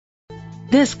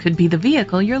This could be the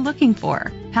vehicle you're looking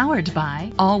for. Powered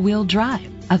by all-wheel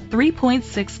drive, a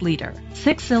 3.6-liter,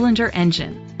 6-cylinder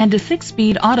engine, and a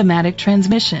 6-speed automatic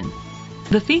transmission.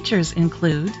 The features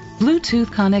include Bluetooth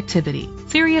connectivity,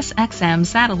 Sirius XM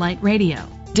satellite radio,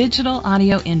 digital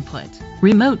audio input,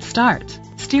 remote start,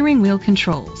 steering wheel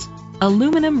controls,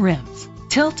 aluminum rims,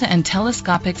 tilt and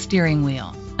telescopic steering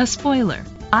wheel, a spoiler,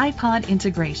 iPod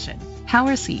integration,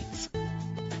 power seats.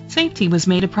 Safety was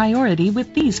made a priority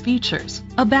with these features: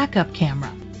 a backup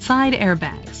camera, side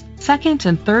airbags, second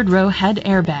and third row head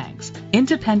airbags,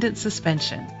 independent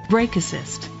suspension, brake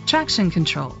assist, traction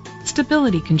control,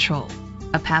 stability control,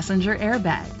 a passenger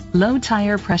airbag, low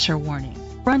tire pressure warning,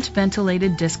 front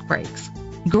ventilated disc brakes.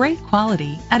 Great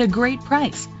quality at a great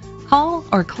price. Call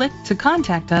or click to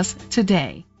contact us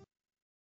today.